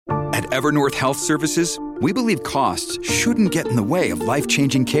At Evernorth Health Services, we believe costs shouldn't get in the way of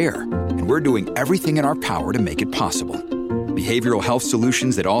life-changing care, and we're doing everything in our power to make it possible. Behavioral health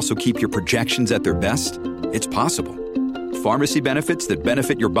solutions that also keep your projections at their best? It's possible. Pharmacy benefits that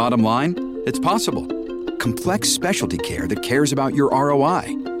benefit your bottom line? It's possible. Complex specialty care that cares about your ROI?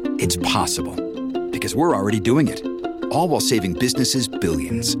 It's possible. Because we're already doing it. All while saving businesses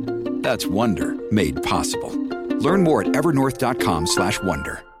billions. That's Wonder made possible. Learn more at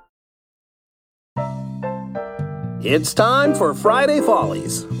evernorth.com/wonder. It's time for Friday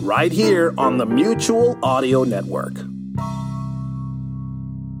Follies, right here on the Mutual Audio Network.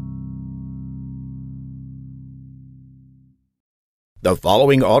 The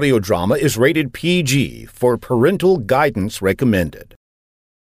following audio drama is rated PG for parental guidance recommended.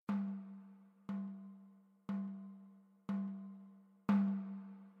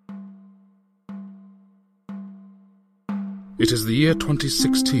 It is the year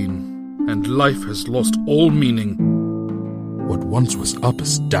 2016, and life has lost all meaning. What once was up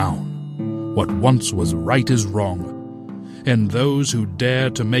is down. What once was right is wrong. And those who dare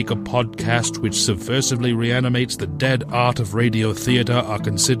to make a podcast which subversively reanimates the dead art of radio theater are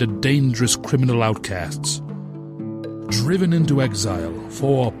considered dangerous criminal outcasts. Driven into exile,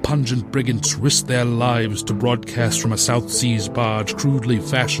 4 pungent brigands risked their lives to broadcast from a South Seas barge crudely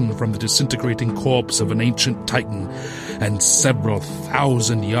fashioned from the disintegrating corpse of an ancient titan and several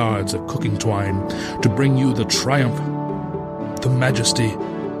thousand yards of cooking twine to bring you the triumph, the majesty,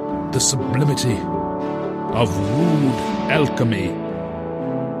 the sublimity of rude alchemy.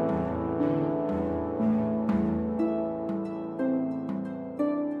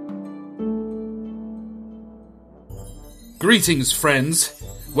 Greetings, friends.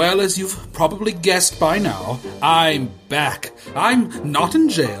 Well, as you've probably guessed by now, I'm back. I'm not in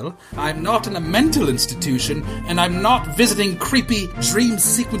jail, I'm not in a mental institution, and I'm not visiting creepy dream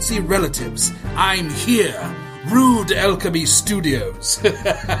sequency relatives. I'm here, Rude Alchemy Studios.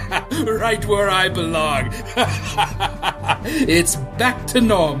 Right where I belong. It's back to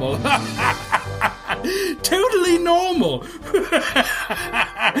normal. Totally normal.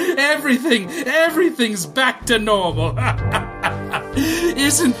 Everything's back to normal.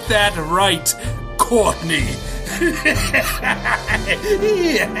 Isn't that right, Courtney?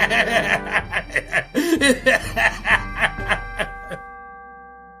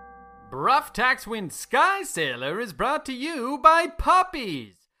 Bruff Taxwind Sky Sailor is brought to you by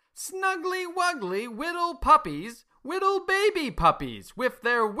puppies. Snuggly wuggly whittle puppies, whittle baby puppies, with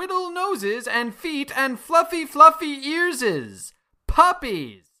their whittle noses and feet and fluffy earses.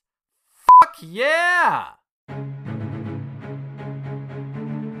 Puppies! Fuck yeah!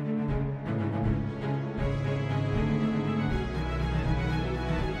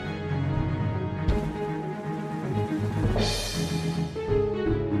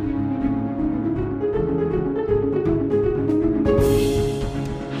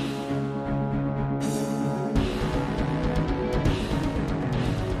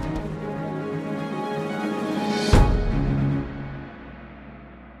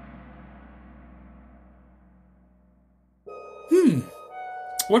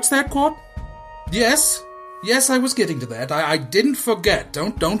 What's that, Court? Yes, I was getting to that. I didn't forget.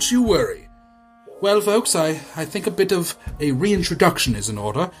 Don't you worry. Well, folks, I think a bit of a reintroduction is in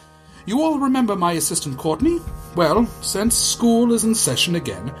order. You all remember my assistant Courtney? Well, since school is in session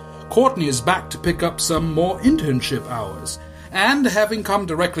again, Courtney is back to pick up some more internship hours. And having come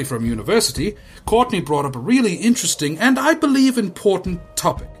directly from university, Courtney brought up a really interesting and I believe important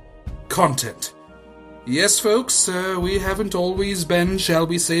topic. Content. Yes, folks, we haven't always been, shall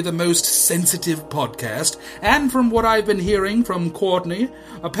we say, the most sensitive podcast, and from what I've been hearing from Courtney,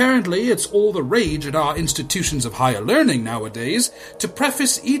 apparently it's all the rage at our institutions of higher learning nowadays to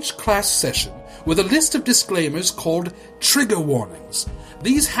preface each class session with a list of disclaimers called trigger warnings.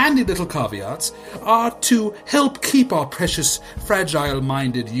 These handy little caveats are to help keep our precious,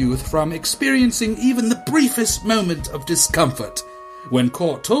 fragile-minded youth from experiencing even the briefest moment of discomfort. When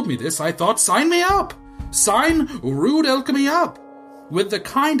Court told me this, I thought, sign me up! Sign Rude Alchemy up! With the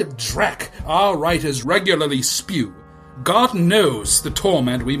kind of dreck our writers regularly spew, God knows the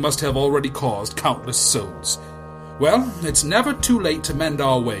torment we must have already caused countless souls. Well, it's never too late to mend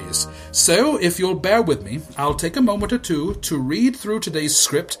our ways, so if you'll bear with me, I'll take a moment or two to read through today's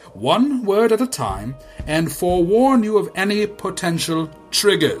script one word at a time and forewarn you of any potential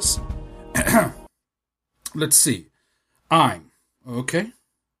triggers. Let's see. I'm.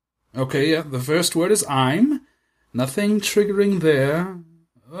 Okay, yeah, the first word is I'm. Nothing triggering there.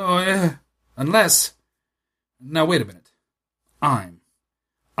 Oh, yeah. Unless... Now, wait a minute. I'm.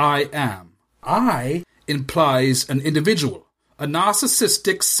 I am. I implies an individual, a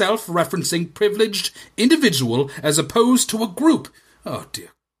narcissistic, self-referencing, privileged individual as opposed to a group. Oh,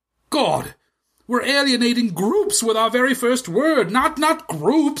 dear God. We're alienating groups with our very first word, not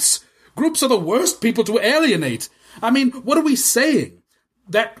groups. Groups are the worst people to alienate. I mean, what are we saying?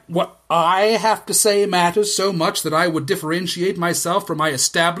 That what I have to say matters so much that I would differentiate myself from my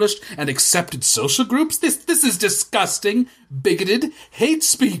established and accepted social groups? This is disgusting, bigoted hate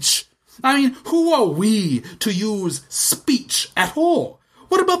speech. I mean, who are we to use speech at all?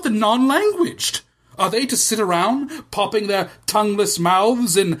 What about the non-languaged? Are they to sit around, popping their tongueless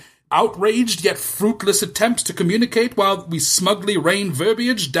mouths in outraged yet fruitless attempts to communicate while we smugly rain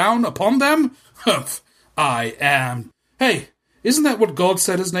verbiage down upon them? Humph, I am. Hey, isn't that what God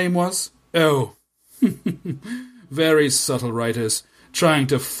said his name was? Oh. Very subtle writers, trying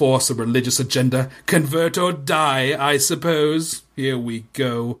to force a religious agenda. Convert or die, I suppose. Here we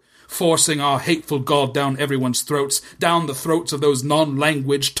go. Forcing our hateful God down everyone's throats, down the throats of those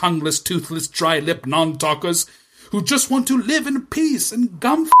non-language, tongueless, toothless, dry-lipped non-talkers who just want to live in peace and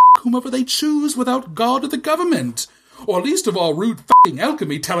whomever they choose without God or the government. Or least of all, rude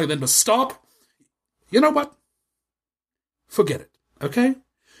alchemy telling them to stop. You know what? Forget it, okay?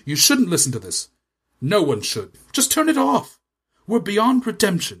 You shouldn't listen to this. No one should. Just turn it off. We're beyond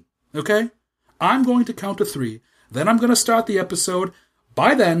redemption, okay? I'm going to count to 3, then I'm going to start the episode.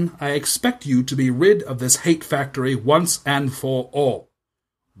 By then, I expect you to be rid of this hate factory once and for all.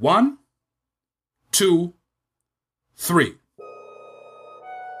 1, 2, 3.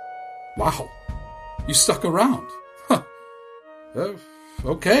 Wow, you stuck around. Huh.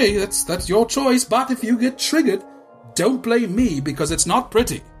 Okay, that's your choice, but if you get triggered, don't blame me because it's not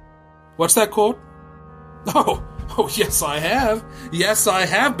pretty. What's that, Court? Oh, yes, I have. Yes, I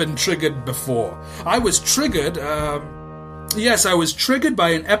have been triggered before. I was triggered, I was triggered by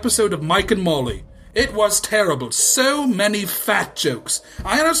an episode of Mike and Molly. It was terrible. So many fat jokes.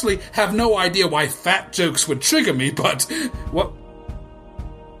 I honestly have no idea why fat jokes would trigger me, but... What?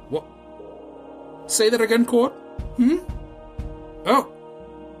 Say that again, Court? Oh,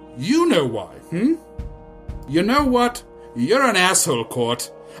 you know why, You know what? You're an asshole, Court.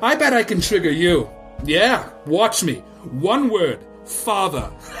 I bet I can trigger you. Yeah, watch me. One word.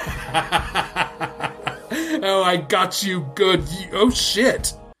 Father. Oh, I got you good. Oh,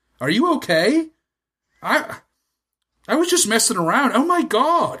 shit. Are you okay? I was just messing around. Oh, my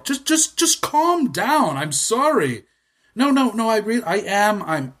God. Just calm down. I'm sorry. No,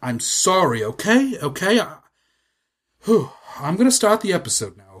 I'm sorry, okay? Okay? I'm gonna start the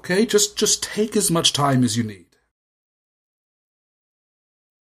episode now, okay? Just take as much time as you need.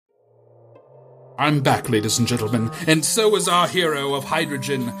 I'm back, ladies and gentlemen, and so is our hero of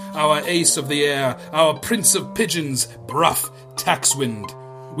hydrogen, our ace of the air, our prince of pigeons, Bruff Taxwind.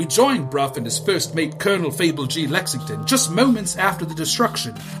 We joined Bruff and his first mate, Colonel Fable G. Lexington, just moments after the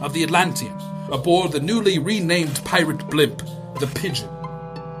destruction of the Atlantean, aboard the newly renamed pirate blimp, the Pigeon.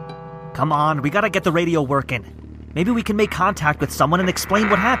 Come on, we gotta get the radio working. Maybe we can make contact with someone and explain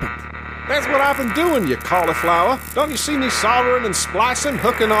what happened. That's what I've been doing, you cauliflower. Don't you see me soldering and splicing,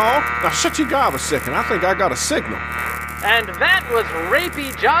 hooking all? Now shut your gob a second, I think I got a signal. And that was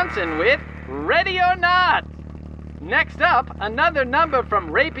Rapey Johnson with Ready or Not. Next up, another number from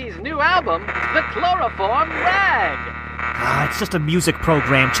Rapey's new album, The Chloroform Rag. It's just a music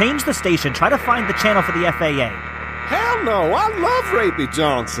program. Change the station. Try to find the channel for the FAA. Hell no, I love Rapey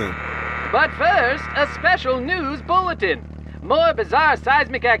Johnson. But first, a special news bulletin. More bizarre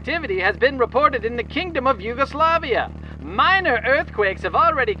seismic activity has been reported in the Kingdom of Yugoslavia. Minor earthquakes have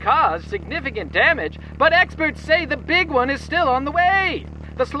already caused significant damage, but experts say the big one is still on the way.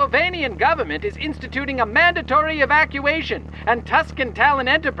 The Slovenian government is instituting a mandatory evacuation, and Tuscan Talon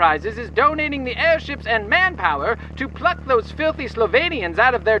Enterprises is donating the airships and manpower to pluck those filthy Slovenians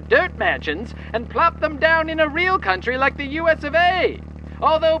out of their dirt mansions and plop them down in a real country like the US of A.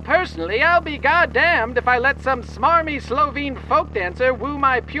 Although personally, I'll be goddamned if I let some smarmy Slovene folk dancer woo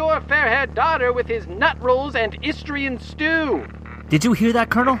my pure fair-haired daughter with his nut rolls and Istrian stew. Did you hear that,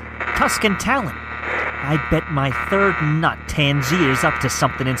 Colonel? Tuscan Talon. I bet my third nut Tangier's up to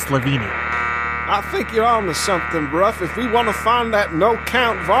something in Slovenia. I think you're on to something, Bruff. If we want to find that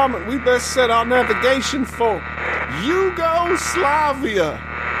no-count varmint, we best set our navigation for Yugoslavia.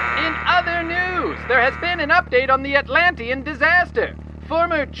 In other news, there has been an update on the Atlantean disaster.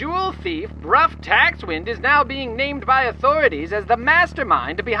 former jewel thief, Bruff Taxwind, is now being named by authorities as the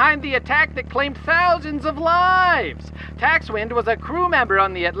mastermind behind the attack that claimed thousands of lives. Taxwind was a crew member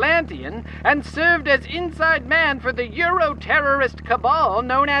on the Atlantean and served as inside man for the Euro-terrorist cabal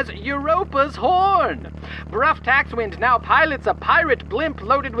known as Europa's Horn. Bruff Taxwind now pilots a pirate blimp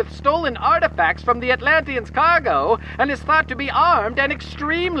loaded with stolen artifacts from the Atlantean's cargo and is thought to be armed and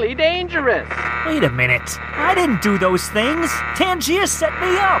extremely dangerous. Wait a minute. I didn't do those things. Tangier set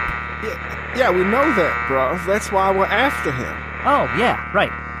me up. Yeah, we know that, bruv. That's why we're after him. Oh, yeah,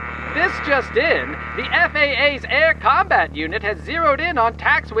 right. This just in, the FAA's Air Combat Unit has zeroed in on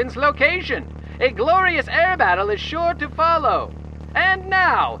Taxwind's location. A glorious air battle is sure to follow. And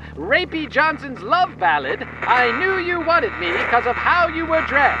now, Rapey Johnson's love ballad, I Knew You Wanted Me Because of How You Were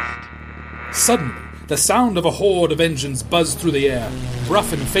Dressed. Suddenly, the sound of a horde of engines buzzed through the air.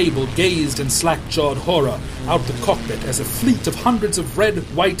 Bruff and Fable gazed in slack-jawed horror out the cockpit as a fleet of hundreds of red,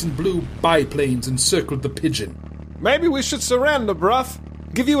 white, and blue biplanes encircled the Pigeon. Maybe we should surrender, Bruff.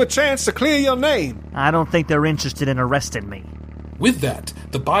 Give you a chance to clear your name. I don't think they're interested in arresting me. With that,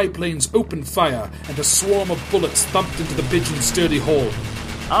 the biplanes opened fire, and a swarm of bullets thumped into the Pigeon's sturdy hull.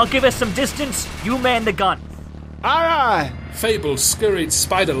 I'll give us some distance. You man the gun. Aye, aye. Fable scurried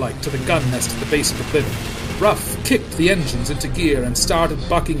spider-like to the gun nest at the base of the blimp. Bruff kicked the engines into gear and started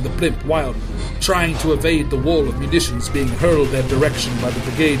bucking the blimp wildly, trying to evade the wall of munitions being hurled their direction by the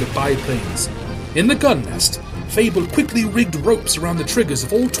brigade of biplanes. In the gun nest, Fable quickly rigged ropes around the triggers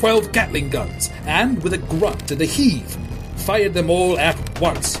of all 12 Gatling guns, and with a grunt and a heave, fired them all at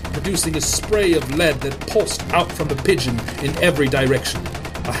once, producing a spray of lead that pulsed out from the Pigeon in every direction.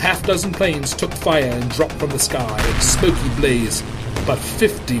 A half-dozen planes took fire and dropped from the sky in smoky blaze, but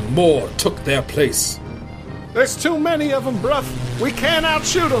 50 more took their place. There's too many of them, Bruff. We can't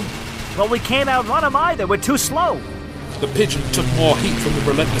outshoot them. Well, we can't outrun them either. We're too slow. The Pigeon took more heat from the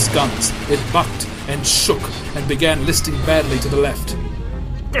relentless guns. It bucked and shook and began listing badly to the left.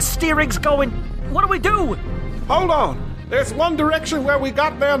 The steering's going. What do we do? Hold on. There's one direction where we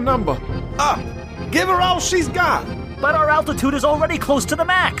got their number. Up. Give her all she's got. But our altitude is already close to the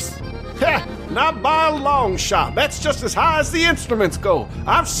max. Heh, not by a long shot. That's just as high as the instruments go.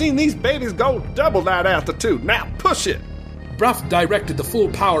 I've seen these babies go double that altitude. Now push it. Bruff directed the full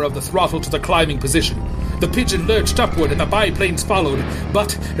power of the throttle to the climbing position. The Pigeon lurched upward and the biplanes followed,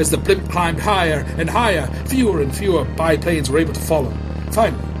 but as the blimp climbed higher and higher, fewer and fewer biplanes were able to follow.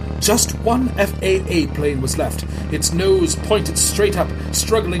 Finally, just one FAA plane was left, its nose pointed straight up,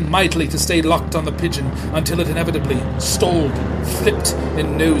 struggling mightily to stay locked on the Pigeon until it inevitably stalled, flipped,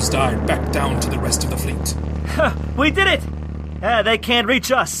 and nosedived back down to the rest of the fleet. We did it! They can't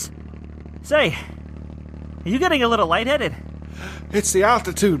reach us. Say, are you getting a little lightheaded? It's the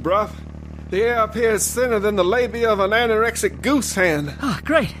altitude, bruv. The air up here is thinner than the labia of an anorexic goose hand. Oh,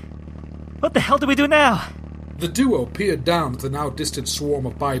 great. What the hell do we do now? The duo peered down at the now distant swarm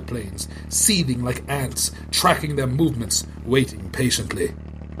of biplanes, seething like ants, tracking their movements, waiting patiently.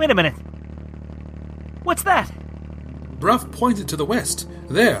 Wait a minute. What's that? Bruff pointed to the west.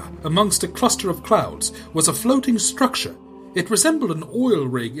 There, amongst a cluster of clouds, was a floating structure. It resembled an oil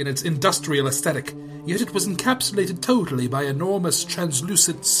rig in its industrial aesthetic, yet it was encapsulated totally by enormous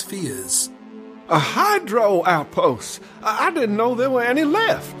translucent spheres. A hydro outpost. I didn't know there were any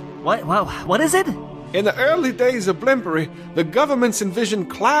left. What is it? In the early days of Blimpery, the governments envisioned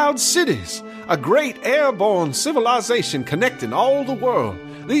cloud cities, a great airborne civilization connecting all the world.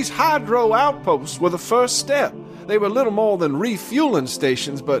 These hydro outposts were the first step. They were little more than refueling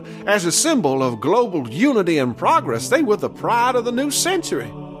stations, but as a symbol of global unity and progress, they were the pride of the new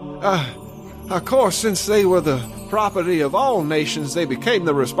century. Of course, since they were the property of all nations, they became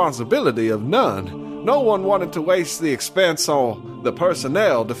the responsibility of none. No one wanted to waste the expense or the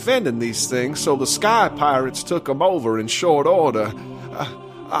personnel defending these things, so the Sky Pirates took them over in short order.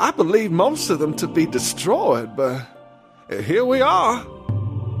 I believe most of them to be destroyed, but here we are.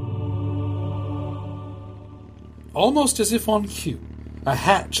 Almost as if on cue, a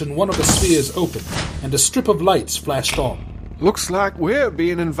hatch in one of the spheres opened, and a strip of lights flashed on. Looks like we're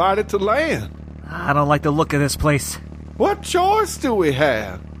being invited to land. I don't like the look of this place. What choice do we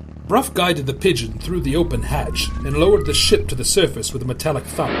have? Bruff guided the Pigeon through the open hatch and lowered the ship to the surface with a metallic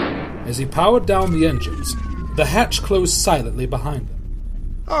thump. As he powered down the engines, the hatch closed silently behind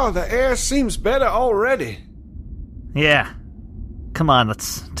them. Oh, the air seems better already. Yeah. Come on,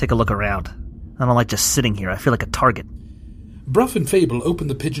 let's take a look around. I don't like just sitting here. I feel like a target. Bruff and Fable opened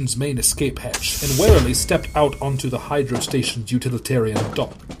the Pigeon's main escape hatch and warily stepped out onto the hydro station's utilitarian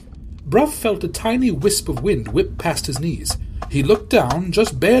dock. Bruff felt a tiny wisp of wind whip past his knees. He looked down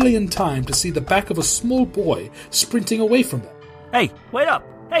just barely in time to see the back of a small boy sprinting away from them. Hey, wait up!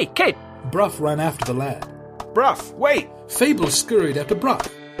 Hey, kid! Bruff ran after the lad. Bruff, wait! Fable scurried after Bruff.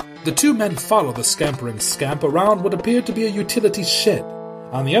 The two men followed the scampering scamp around what appeared to be a utility shed.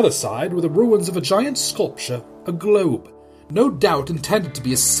 On the other side were the ruins of a giant sculpture, a globe, no doubt intended to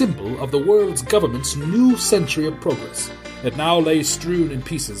be a symbol of the world's government's new century of progress. It now lay strewn in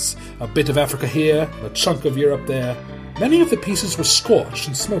pieces, a bit of Africa here, a chunk of Europe there. Many of the pieces were scorched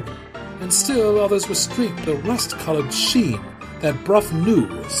and smoking, and still others were streaked with a rust-colored sheen that Bruff knew,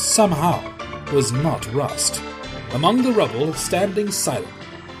 somehow, was not rust. Among the rubble, standing silent,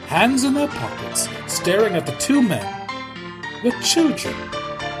 hands in their pockets, staring at the two men, were children.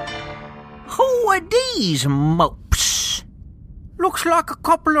 Who are these mopes? Looks like a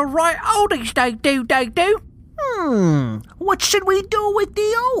couple of right oldies, they do. What should we do with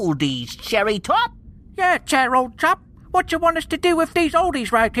the oldies, Cherry Top? Yeah, Chair, old chap. What you want us to do with these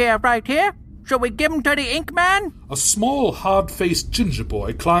oldies right here? Shall we give them to the Ink Man? A small, hard-faced ginger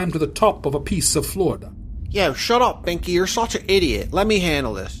boy climbed to the top of a piece of Florida. Yo, shut up, Binky. You're such an idiot. Let me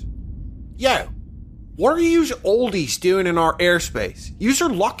handle this. Yo, what are you oldies doing in our airspace? You're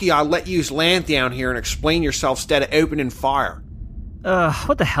lucky I let you land down here and explain yourself instead of opening fire.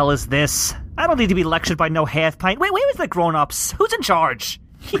 What the hell is this? I don't need to be lectured by no half-pint. Wait, where is the grown-ups? Who's in charge?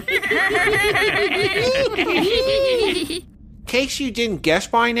 Case you didn't guess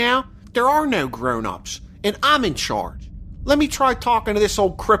by now, there are no grown-ups, and I'm in charge. Let me try talking to this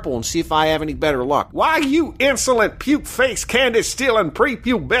old cripple and see if I have any better luck. Why, you insolent, puke-faced, candy-stealing,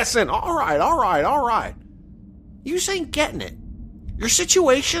 prepubescent... All right. You ain't getting it. Your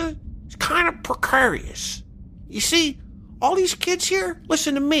situation is kind of precarious. You see, all these kids here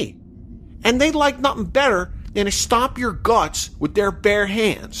listen to me, and they'd like nothing better than to stomp your guts with their bare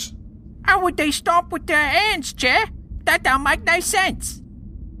hands. How would they stomp with their hands, Chair? That don't make no sense.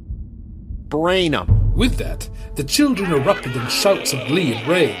 Brain 'em. With that, the children erupted in shouts of glee and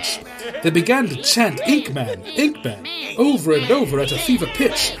rage. They began to chant, Inkman, Inkman, over and over at a fever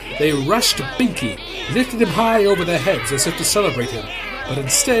pitch. They rushed to Binky, lifted him high over their heads as if to celebrate him, but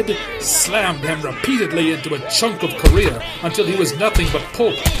instead slammed him repeatedly into a chunk of Korea until he was nothing but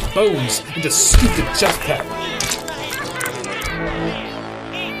pulp, bones, and a stupid jetpack.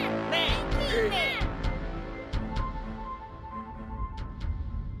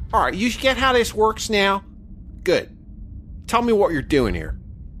 Alright, you get how this works now? Good. Tell me what you're doing here.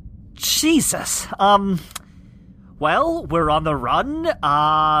 Jesus. Well, we're on the run.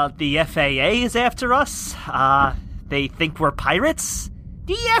 The FAA is after us. They think we're pirates.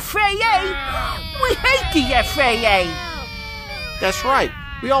 The FAA? We hate the FAA! That's right.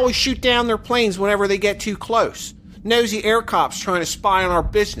 We always shoot down their planes whenever they get too close. Nosy air cops trying to spy on our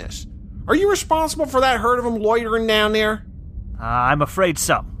business. Are you responsible for that herd of them loitering down there? I'm afraid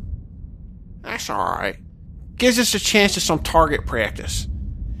so. That's alright. Gives us a chance to some target practice.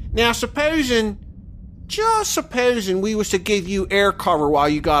 Now, just supposing we was to give you air cover while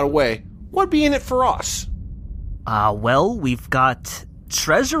you got away, what'd be in it for us? Well, we've got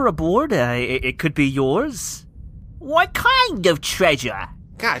treasure aboard. It could be yours. What kind of treasure?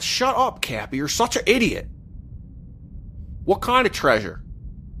 God, shut up, Cappy. You're such an idiot. What kind of treasure?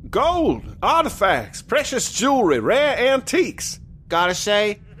 Gold, artifacts, precious jewelry, rare antiques. Gotta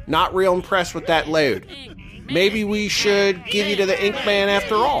say, not real impressed with that load. Maybe we should give you to the Ink Man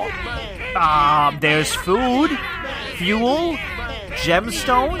after all. There's food, fuel,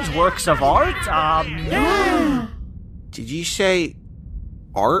 gemstones, works of art, Did you say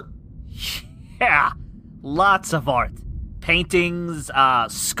art? Yeah, lots of art. Paintings,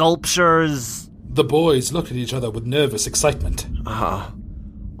 sculptures. The boys looked at each other with nervous excitement.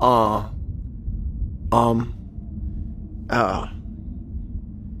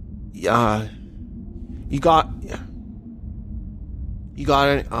 You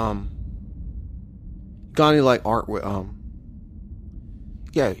got any like art with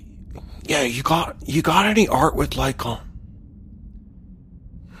you got any art with like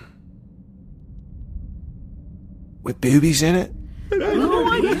with boobies in it?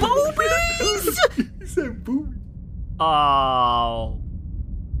 Boobies? He said boobies. Oh,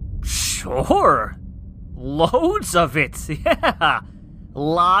 sure. Loads of it. Yeah.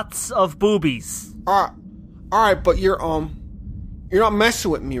 Lots of boobies. Alright, but you're not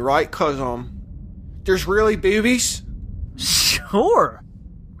messing with me, right? 'Cause there's really boobies? Sure.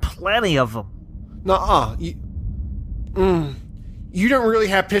 Plenty of them. Nuh-uh. You don't really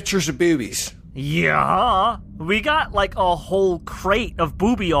have pictures of boobies. Yeah. We got like a whole crate of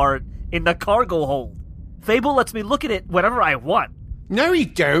booby art in the cargo hold. Fable lets me look at it whenever I want. No, you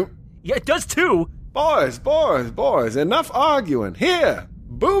don't. Yeah, it does too. Boys, enough arguing. Here,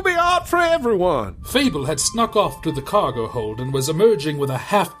 Booby art for everyone. Fable had snuck off to the cargo hold and was emerging with a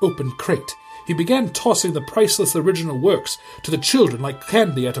half-open crate. He began tossing the priceless original works to the children like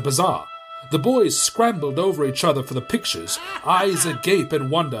candy at a bazaar. The boys scrambled over each other for the pictures, eyes agape in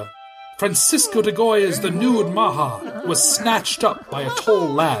wonder. Francisco de Goya's The Nude Maha was snatched up by a tall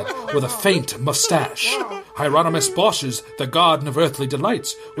lad with a faint mustache. Hieronymus Bosch's The Garden of Earthly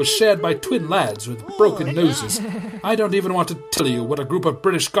Delights was shared by twin lads with broken noses. I don't even want to tell you what a group of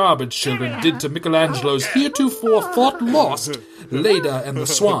British garbage children did to Michelangelo's heretofore thought-lost Leda and the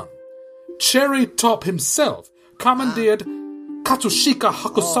Swan. Cherry Top himself commandeered Katsushika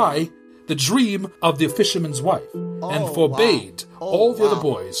Hakusai, the dream of the fisherman's wife, and forbade all the other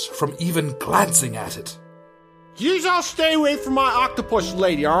boys from even glancing at it. Yous all stay away from my octopus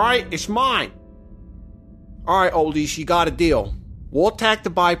lady, alright? It's mine. Alright, oldies, you got a deal. We'll attack the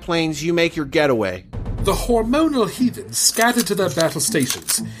biplanes, you make your getaway. The hormonal heathens scattered to their battle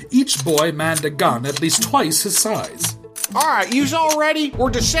stations. Each boy manned a gun at least twice his size. Alright, yous all ready? We're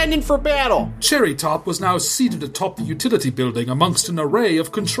descending for battle. Cherry Top was now seated atop the utility building amongst an array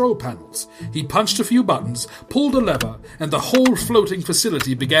of control panels. He punched a few buttons, pulled a lever, and the whole floating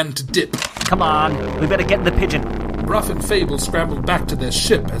facility began to dip. Come on, we better get in the Pigeon. Bruff and Fable scrambled back to their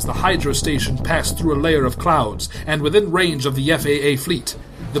ship as the Hydro Station passed through a layer of clouds and within range of the FAA fleet.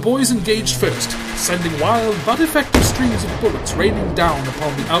 The boys engaged first, sending wild but effective streams of bullets raining down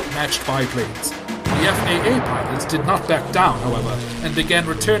upon the outmatched biplanes. The FAA pilots did not back down, however, and began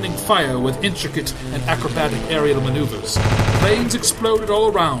returning fire with intricate and acrobatic aerial maneuvers. Planes exploded all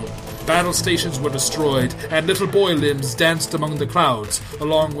around, battle stations were destroyed, and little boy limbs danced among the clouds,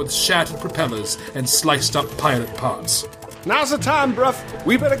 along with shattered propellers and sliced-up pilot parts. Now's the time, Bruff.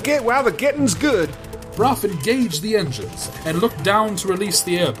 We better get while the getting's good. Bruff engaged the engines and looked down to release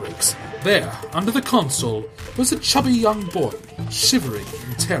the air brakes. There, under the console, was a chubby young boy, shivering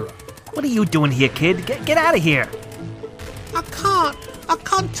in terror. What are you doing here, kid? Get out of here. I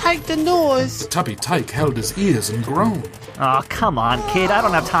can't take the noise. The tubby tyke held his ears and groaned. Oh, come on, kid. I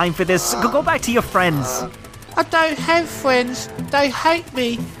don't have time for this. Go back to your friends. I don't have friends. They hate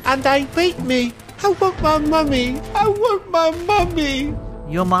me and they beat me. I want my mummy. I want my mummy.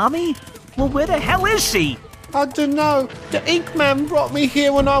 Your mommy? Well, where the hell is she? I don't know. The Ink Man brought me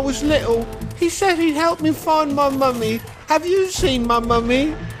here when I was little. He said he'd help me find my mummy. Have you seen my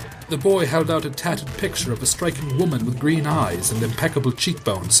mummy? The boy held out a tattered picture of a striking woman with green eyes and impeccable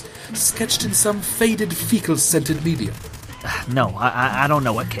cheekbones, sketched in some faded fecal-scented medium. No, I don't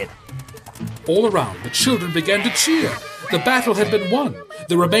know it, kid. All around, the children began to cheer. The battle had been won.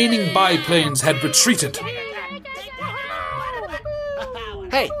 The remaining biplanes had retreated.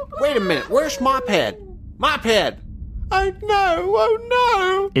 Hey, wait a minute. Where's Mophead? Mophead! Oh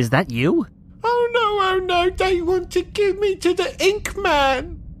no! Is that you? Oh no, they want to give me to the Ink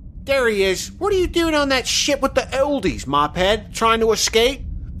Man! There he is. What are you doing on that ship with the oldies, Mophead? Trying to escape?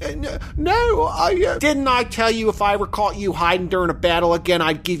 No, I... Didn't I tell you if I ever caught you hiding during a battle again,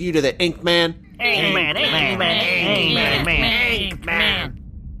 I'd give you to the Ink Man? Ink Man.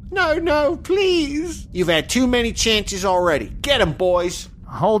 No, please. You've had too many chances already. Get him, boys.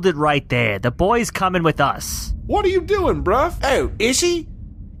 Hold it right there. The boy's coming with us. What are you doing, Bruff? Oh, is he?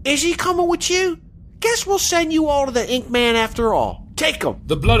 Is he coming with you? Guess we'll send you all to the Ink Man after all. Take him!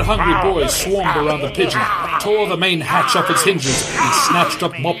 The blood-hungry boys swarmed around the Pigeon, tore the main hatch off its hinges, and snatched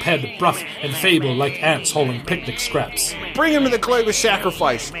up Mophead, Bruff, and Fable like ants hauling picnic scraps. Bring him to the globe of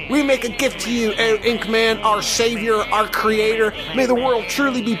sacrifice. We make a gift to you, O Ink Man, our savior, our creator. May the world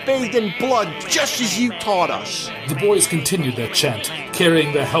truly be bathed in blood, just as you taught us. The boys continued their chant,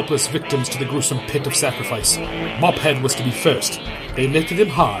 carrying their helpless victims to the gruesome pit of sacrifice. Mophead was to be first. They lifted him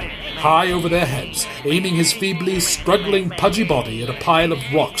high over their heads, aiming his feebly struggling pudgy body at a pile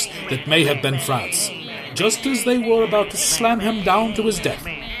of rocks that may have been France. Just as they were about to slam him down to his death,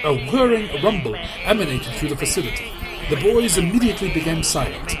 a whirring rumble emanated through the facility. The boys immediately became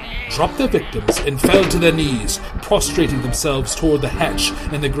silent, dropped their victims, and fell to their knees, prostrating themselves toward the hatch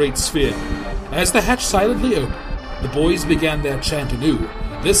in the great sphere. As the hatch silently opened, the boys began their chant anew,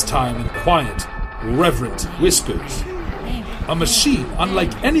 this time in quiet, reverent whispers. A machine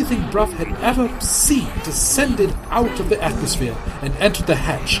unlike anything Bruff had ever seen descended out of the atmosphere and entered the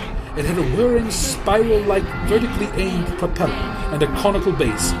hatch. It had a whirring, spiral-like, vertically aimed propeller and a conical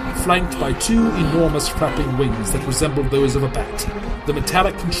base, flanked by two enormous flapping wings that resembled those of a bat. The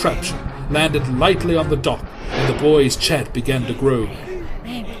metallic contraption landed lightly on the dock, and the boys' chant began to grow.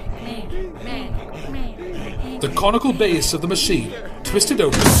 The conical base of the machine twisted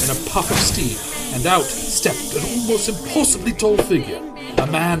open in a puff of steam, and out stepped an almost impossibly tall figure, a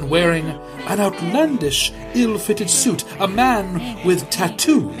man wearing an outlandish, ill-fitted suit, a man with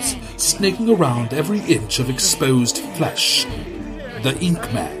tattoos snaking around every inch of exposed flesh. The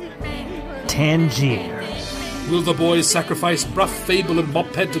Inkman. Tangier. Will the boys sacrifice Bruff, Fable, and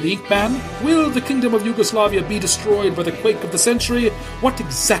Mophead to the Inkman? Will the kingdom of Yugoslavia be destroyed by the quake of the century? What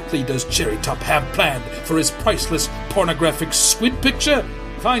exactly does Cherry Top have planned for his priceless pornographic squid picture?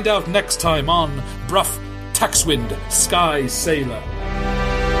 Find out next time on Bruff, Taxwind, Sky Sailor.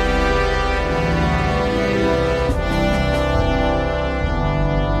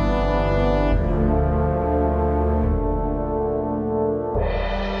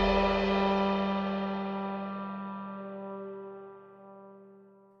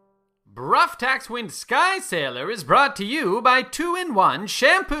 Bruff Taxwind Sky Sailor is brought to you by 2-in-1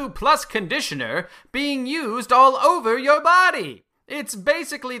 shampoo plus conditioner being used all over your body. It's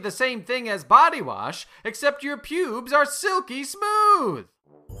basically the same thing as body wash, except your pubes are silky smooth.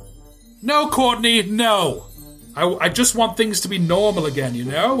 No, Courtney, no. I just want things to be normal again, you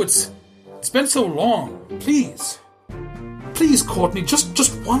know? It's been so long. Please. Please, Courtney,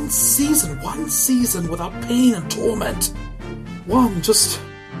 just one season without pain and torment. One, just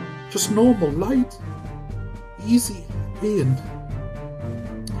normal, light, easy, happy, and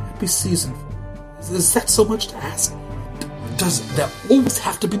happy season. Is that so much to ask? Does there always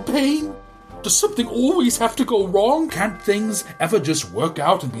have to be pain? Does something always have to go wrong? Can't things ever just work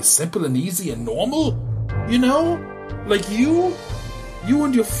out and be simple and easy and normal? You know? Like you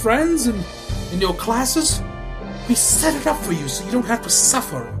and your friends and in your classes, we set it up for you so you don't have to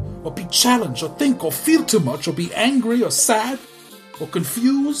suffer or be challenged or think or feel too much or be angry or sad or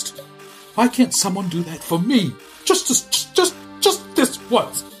confused. Why can't someone do that for me? Just this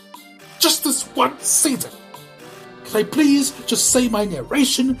once. Just this one season. Can I please just say my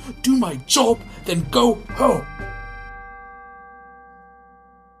narration, do my job, then go home?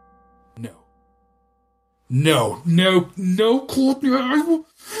 No, Courtney, I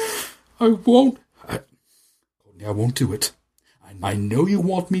won't. Courtney, I won't do it. I know you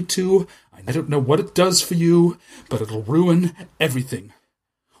want me to. I don't know what it does for you, but it'll ruin everything.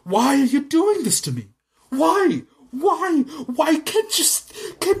 Why are you doing this to me? Why? Can't you just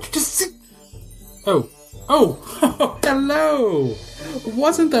see? Oh, hello.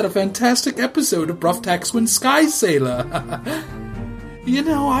 Wasn't that a fantastic episode of Bruff Taxwind Sky Sailor? You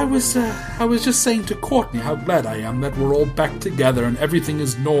know, I was just saying to Courtney how glad I am that we're all back together and everything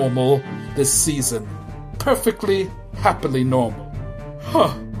is normal this season. Perfectly, happily normal.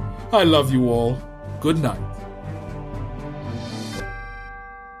 Huh. I love you all. Good night.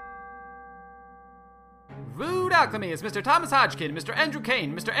 Rude Alchemy is Mr. Thomas Hodgkin, Mr. Andrew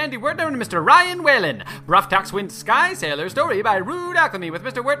Kane, Mr. Andy Wertner, and Mr. Ryan Whalen. Bruff Taxwind Sky Sailor story by Rude Alchemy with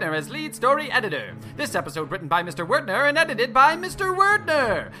Mr. Wertner as lead story editor. This episode written by Mr. Wertner and edited by Mr.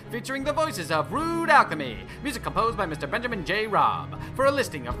 Wertner, featuring the voices of Rude Alchemy. Music composed by Mr. Benjamin J. Robb. For a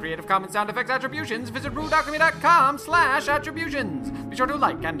listing of Creative Commons sound effects attributions, visit rudealchemy.com/attributions. Be sure to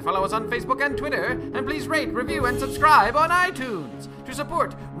like and follow us on Facebook and Twitter, and please rate, review, and subscribe on iTunes. To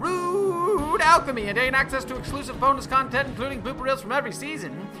support Rude Alchemy and gain access to exclusive bonus content, including blooper reels from every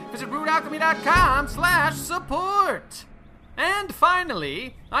season, visit rudealchemy.com/support. And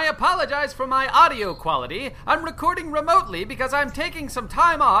finally, I apologize for my audio quality. I'm recording remotely because I'm taking some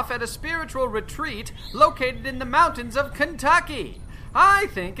time off at a spiritual retreat located in the mountains of Kentucky. I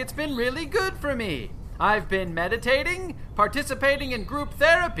think it's been really good for me. I've been meditating, participating in group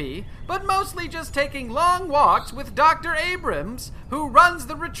therapy, but mostly just taking long walks with Dr. Abrams, who runs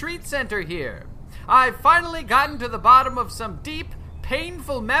the retreat center here. I've finally gotten to the bottom of some deep,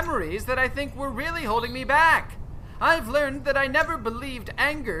 painful memories that I think were really holding me back. I've learned that I never believed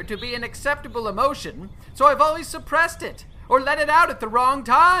anger to be an acceptable emotion, so I've always suppressed it, or let it out at the wrong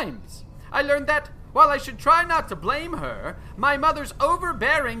times. I learned that, while I should try not to blame her, my mother's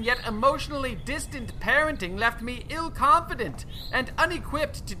overbearing yet emotionally distant parenting left me ill-confident and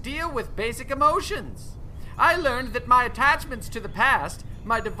unequipped to deal with basic emotions. I learned that my attachments to the past,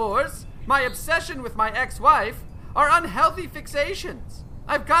 my divorce, my obsession with my ex-wife, are unhealthy fixations.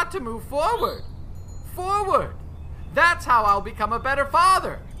 I've got to move forward. Forward! That's how I'll become a better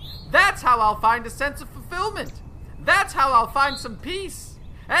father. That's how I'll find a sense of fulfillment. That's how I'll find some peace.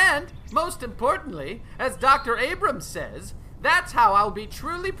 And, most importantly, as Dr. Abrams says, that's how I'll be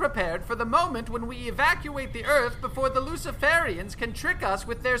truly prepared for the moment when we evacuate the Earth before the Luciferians can trick us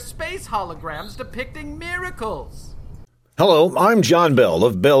with their space holograms depicting miracles. Hello, I'm John Bell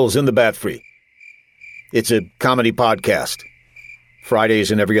of Bells in the Bat Free. It's a comedy podcast.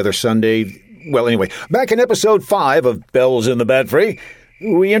 Fridays and every other Sunday. Well, anyway, back in episode 5 of Bells in the Bat Free,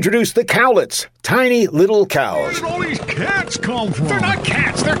 We introduced the cowlets, tiny little cows. Where did all these cats come from? They're not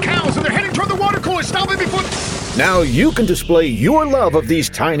cats, they're cows, and they're heading toward the water cooler. Stop it before... Now you can display your love of these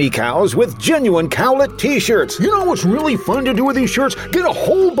tiny cows with genuine cowlet t-shirts. You know what's really fun to do with these shirts? Get a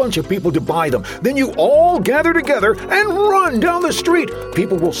whole bunch of people to buy them. Then you all gather together and run down the street.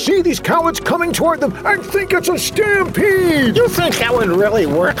 People will see these cowlets coming toward them and think it's a stampede. You think that would really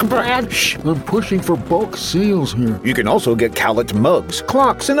work, Brad? Shh, I'm pushing for bulk sales here. You can also get cowlet mugs,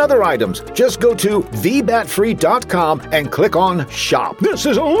 clocks, and other items. Just go to thebatfree.com and click on Shop. This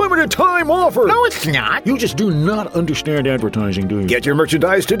is a limited time offer. No, it's not. You just do not understand advertising, do you? Get your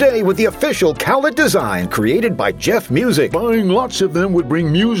merchandise today with the official cowlet design created by Jeff Music. Buying lots of them would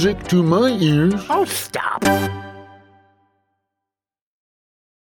bring music to my ears. Oh, stop.